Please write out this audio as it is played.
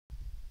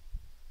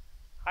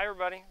Hi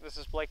everybody, this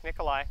is Blake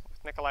Nicolai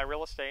with Nicolai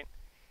Real Estate.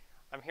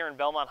 I'm here in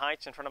Belmont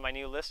Heights in front of my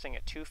new listing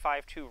at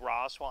 252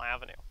 Roswell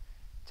Avenue.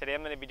 Today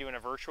I'm going to be doing a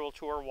virtual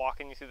tour,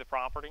 walking you through the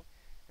property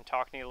and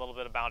talking to you a little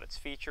bit about its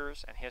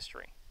features and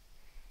history.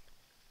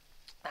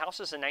 The house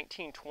is a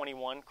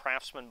 1921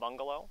 craftsman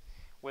bungalow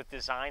with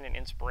design and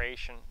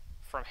inspiration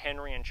from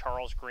Henry and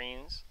Charles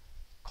Green's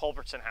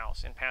Culbertson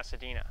House in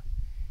Pasadena.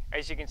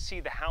 As you can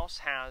see, the house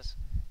has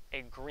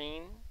a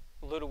green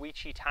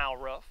Ludovici tile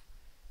roof,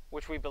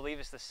 which we believe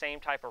is the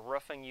same type of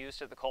roofing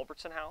used at the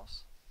Culbertson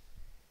House.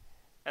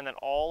 And then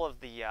all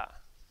of the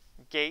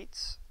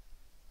gates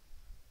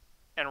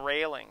and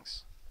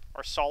railings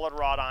are solid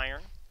wrought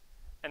iron,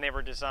 and they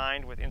were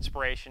designed with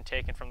inspiration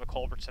taken from the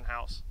Culbertson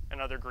House and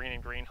other green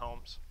and green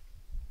homes.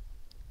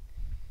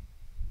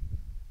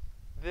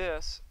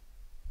 This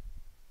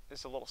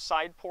is a little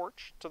side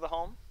porch to the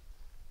home.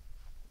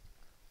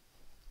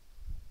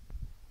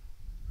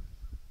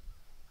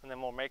 And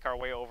then we'll make our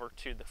way over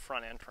to the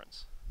front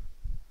entrance.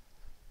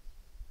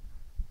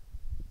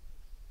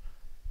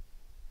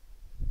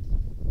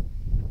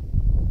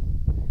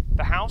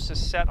 The house is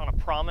set on a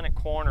prominent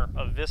corner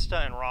of Vista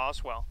and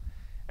Roswell.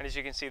 And as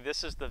you can see,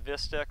 this is the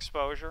Vista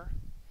exposure,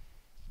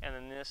 and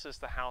then this is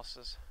the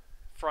house's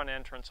front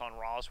entrance on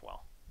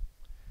Roswell.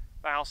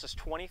 The house is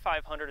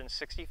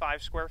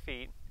 2,565 square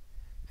feet,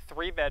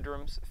 3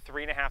 bedrooms,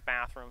 3.5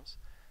 bathrooms,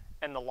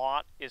 and the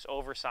lot is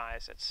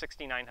oversized at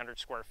 6,900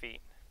 square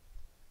feet.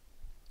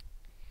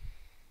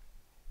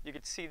 You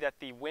can see that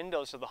the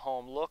windows of the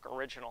home look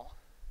original,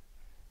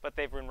 but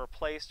they've been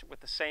replaced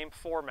with the same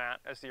format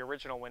as the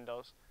original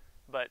windows,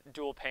 but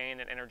dual pane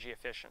and energy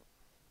efficient.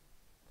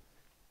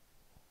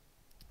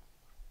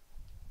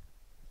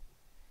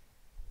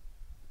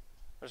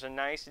 There's a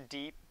nice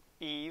deep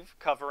eave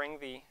covering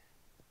the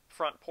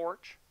front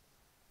porch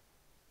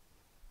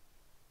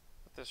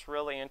with this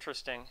really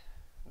interesting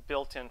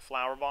built-in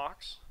flower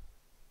box.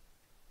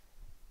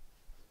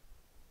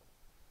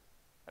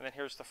 And then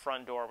here's the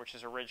front door, which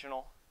is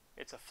original.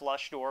 It's a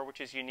flush door,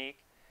 which is unique,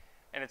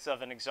 and it's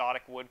of an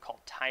exotic wood called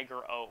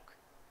tiger oak.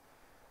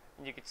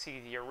 And you can see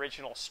the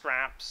original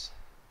straps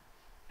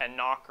and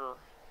knocker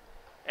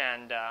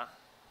and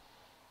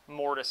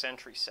mortise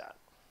entry set.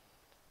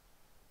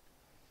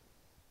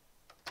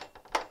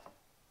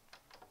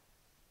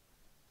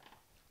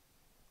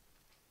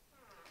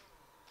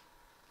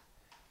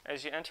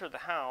 As you enter the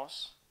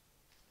house,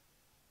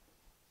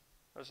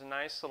 there's a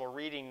nice little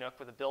reading nook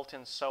with a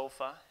built-in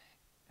sofa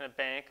and a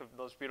bank of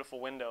those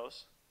beautiful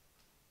windows.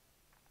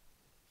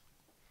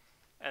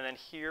 And then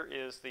here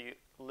is the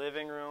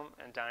living room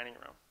and dining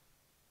room.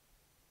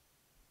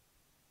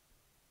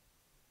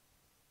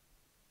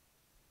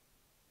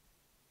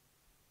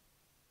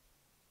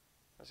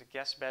 There's a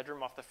guest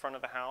bedroom off the front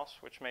of the house,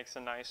 which makes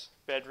a nice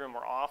bedroom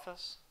or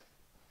office.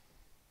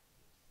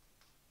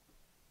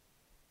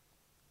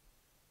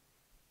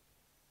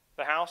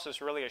 The house is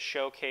really a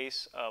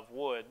showcase of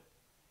wood,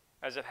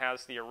 as it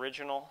has the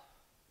original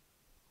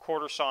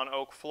quarter sawn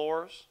oak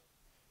floors,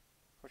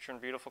 which are in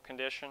beautiful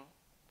condition,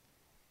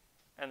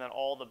 and then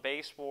all the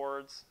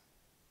baseboards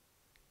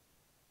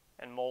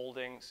and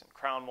moldings and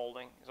crown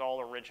molding is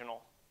all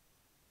original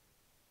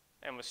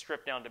and was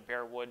stripped down to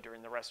bare wood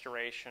during the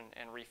restoration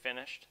and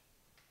refinished.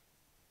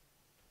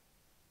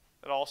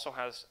 It also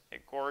has a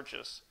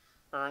gorgeous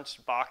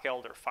Ernst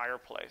Bachelder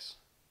fireplace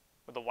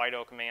with a white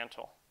oak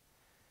mantel.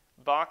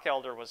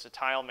 Bachelder was a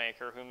tile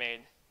maker who made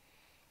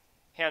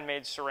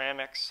handmade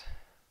ceramics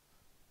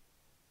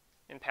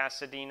in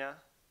Pasadena.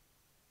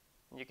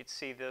 And you can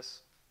see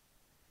this.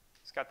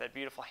 It's got that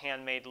beautiful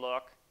handmade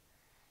look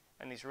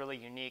and these really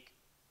unique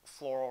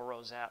floral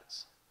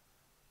rosettes.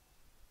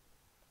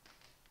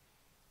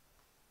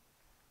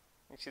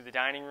 You can see the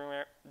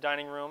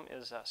dining room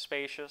is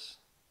spacious,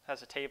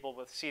 has a table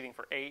with seating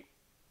for 8,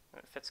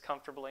 and it fits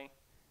comfortably.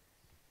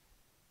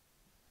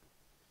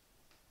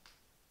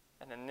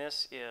 And then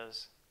this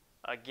is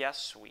a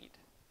guest suite,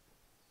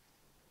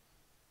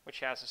 which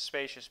has a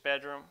spacious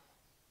bedroom,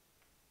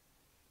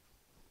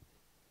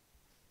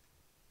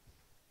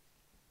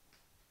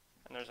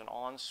 and there's an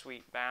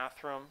ensuite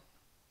bathroom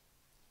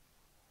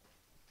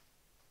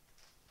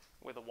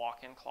with a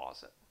walk-in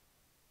closet.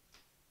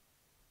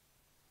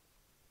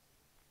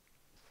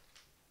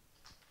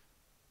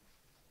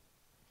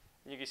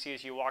 You can see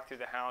as you walk through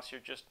the house,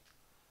 you're just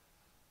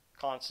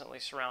constantly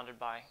surrounded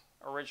by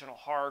original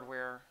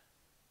hardware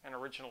and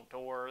original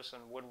doors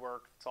and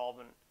woodwork. It's all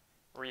been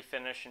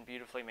refinished and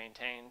beautifully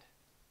maintained.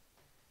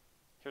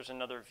 Here's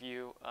another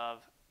view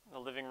of the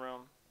living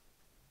room.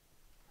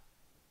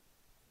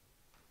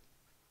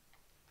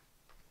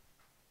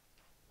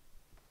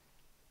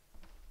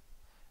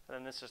 And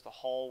then this is the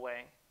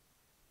hallway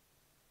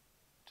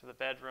to the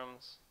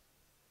bedrooms.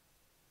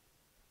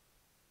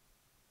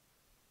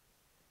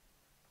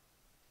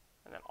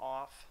 And then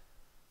off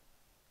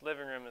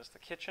living room is the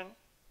kitchen,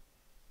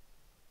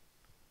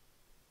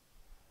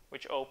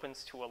 which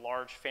opens to a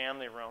large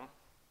family room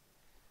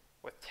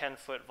with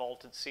 10-foot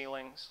vaulted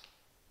ceilings.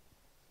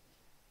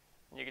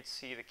 And you can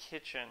see the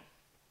kitchen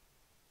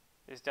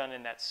is done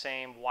in that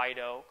same white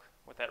oak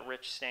with that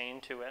rich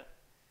stain to it.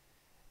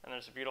 And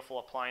there's a beautiful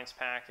appliance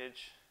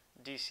package,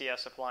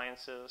 DCS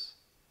appliances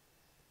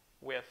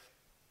with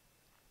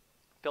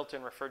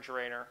built-in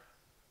refrigerator.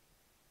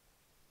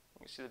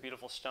 You can see the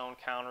beautiful stone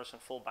counters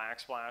and full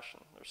backsplash.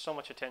 And there's so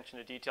much attention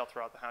to detail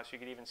throughout the house. You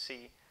can even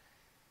see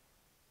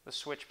the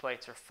switch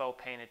plates are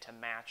faux painted to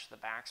match the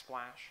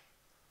backsplash.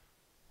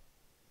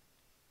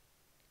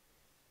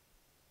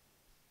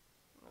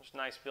 There's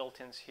nice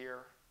built-ins here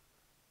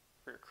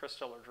for your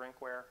crystal or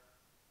drinkware.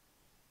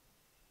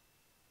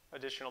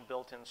 Additional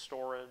built-in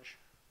storage.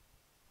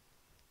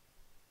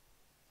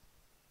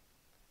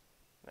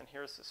 Then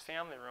here's this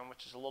family room,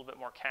 which is a little bit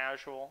more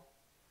casual.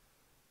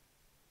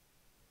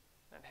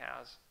 It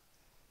has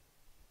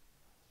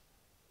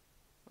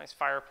a nice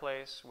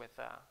fireplace with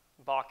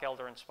Bach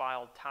Elder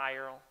inspired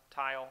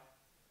tile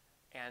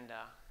and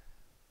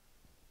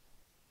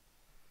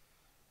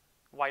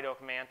white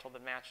oak mantle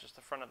that matches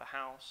the front of the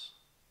house.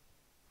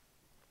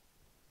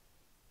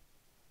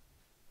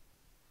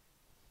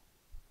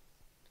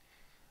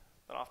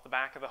 Then off the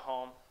back of the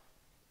home,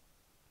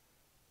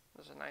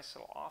 there's a nice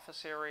little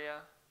office area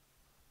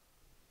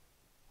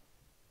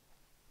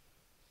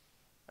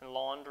and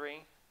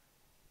laundry,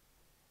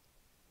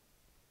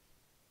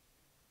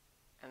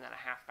 and then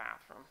a half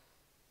bathroom.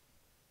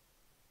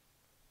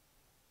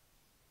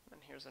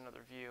 And here's another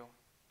view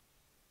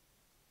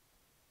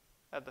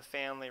of the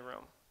family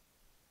room,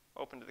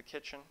 open to the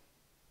kitchen.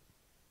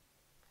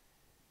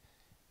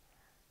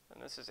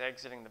 And this is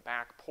exiting the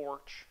back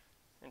porch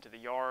into the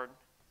yard.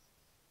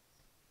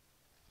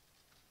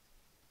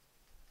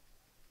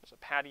 There's a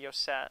patio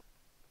set,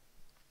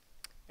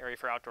 area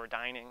for outdoor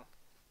dining.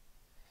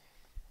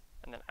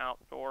 And then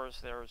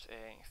outdoors there's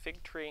a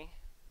fig tree,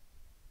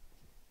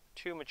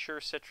 2 mature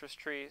citrus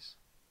trees,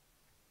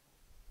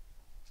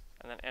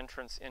 and then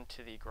entrance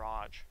into the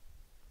garage.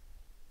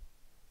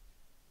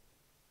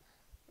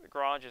 The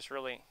garage is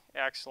really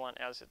excellent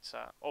as it's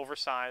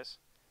oversized.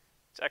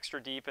 It's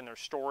extra deep and there's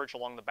storage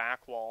along the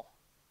back wall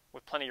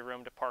with plenty of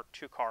room to park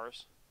 2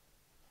 cars.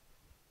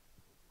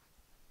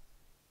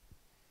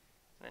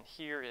 And then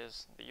here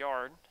is the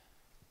yard.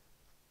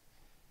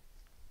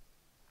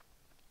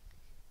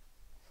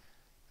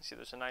 You see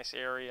there's a nice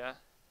area.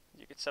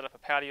 You could set up a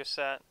patio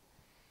set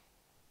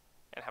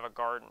and have a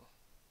garden.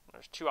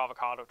 There's 2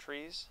 avocado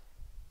trees.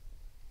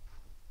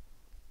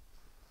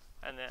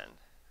 And then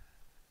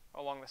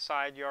along the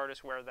side yard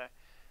is where the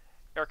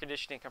air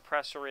conditioning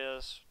compressor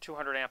is,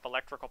 200 amp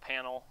electrical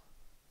panel.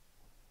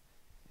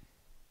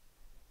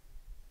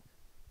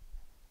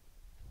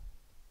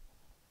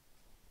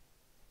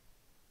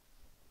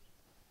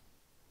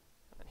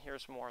 And then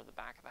here's more of the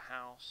back of the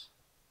house.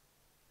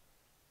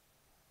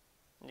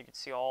 And you can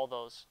see all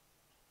those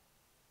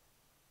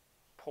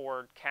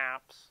poured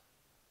caps.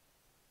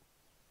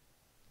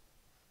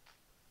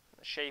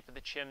 The shape of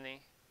the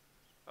chimney,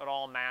 it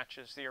all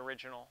matches the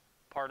original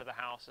part of the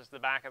house as the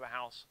back of the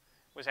house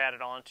was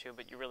added onto,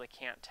 but you really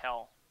can't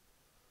tell.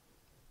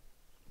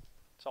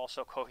 It's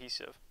also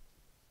cohesive.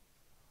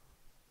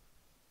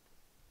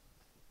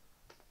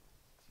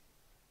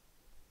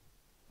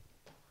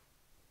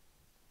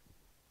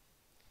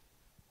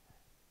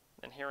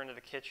 Then here into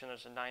the kitchen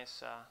there's a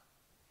nice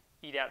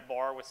eat-at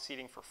bar with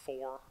seating for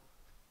 4.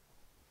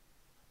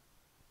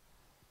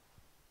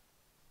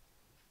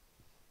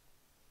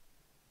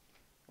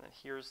 And then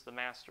here's the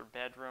master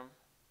bedroom.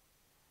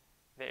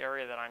 The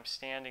area that I'm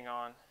standing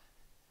on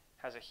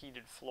has a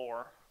heated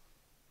floor.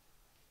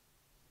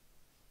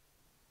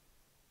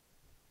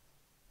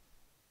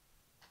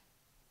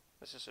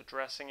 This is a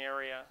dressing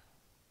area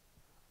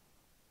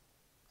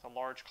with a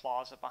large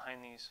closet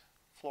behind these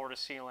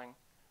floor-to-ceiling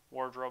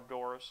wardrobe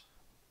doors.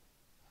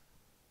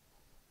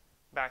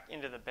 Back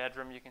into the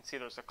bedroom, you can see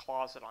there's a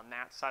closet on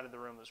that side of the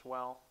room as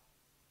well.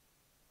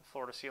 The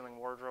floor-to-ceiling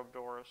wardrobe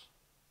doors.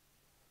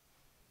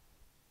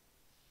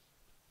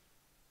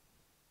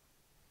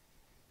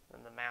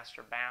 Then the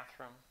master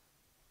bathroom.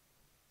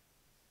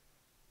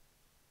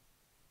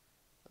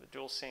 The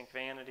dual sink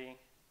vanity.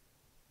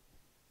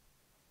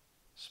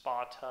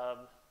 Spa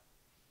tub.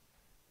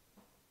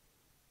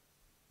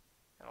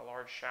 And a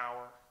large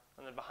shower.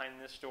 And then behind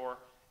this door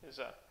is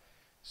a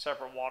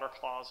separate water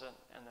closet,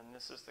 and then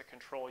this is the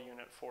control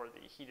unit for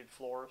the heated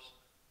floors.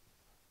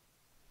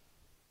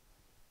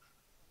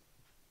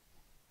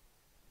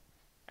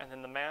 And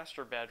then the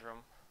master bedroom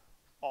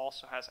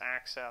also has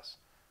access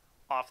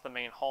off the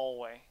main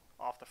hallway,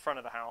 off the front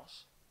of the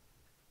house.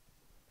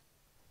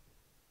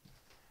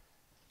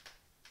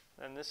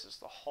 Then this is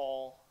the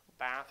hall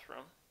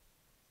bathroom.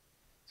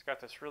 It's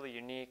got this really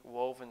unique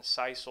woven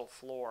sisal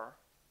floor.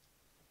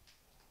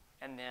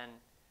 And then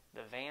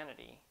the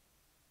vanity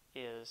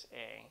is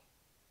a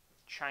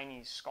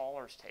Chinese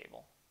scholar's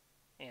table,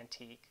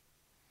 antique.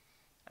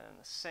 And then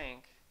the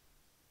sink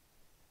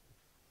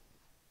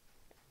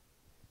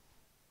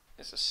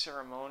is a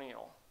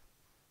ceremonial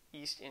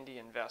East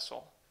Indian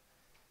vessel,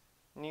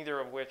 neither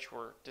of which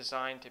were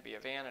designed to be a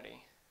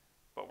vanity,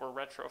 but were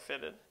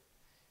retrofitted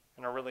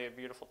and are really a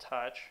beautiful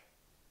touch.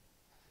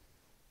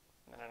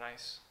 And then a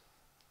nice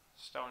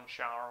stone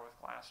shower with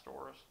glass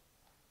doors.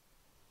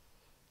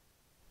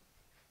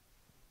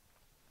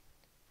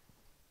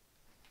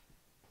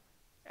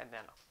 And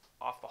then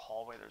off the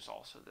hallway, there's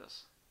also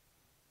this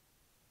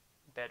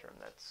bedroom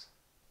that's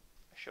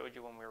I showed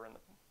you when we were in the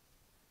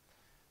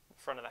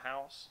front of the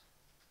house.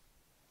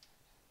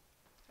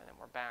 And then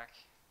we're back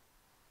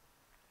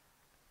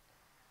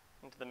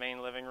into the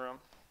main living room.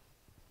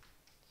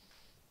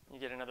 You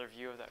get another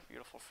view of that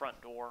beautiful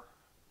front door.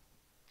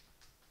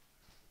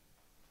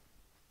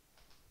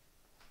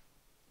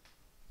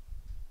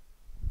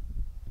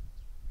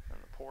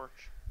 And the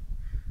porch.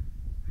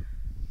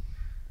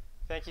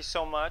 Thank you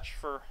so much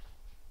for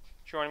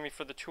joining me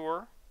for the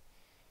tour.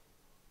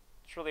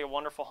 It's really a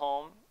wonderful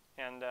home,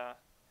 and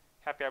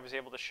happy I was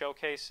able to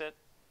showcase it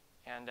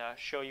and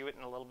show you it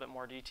in a little bit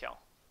more detail.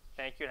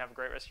 Thank you, and have a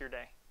great rest of your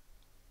day.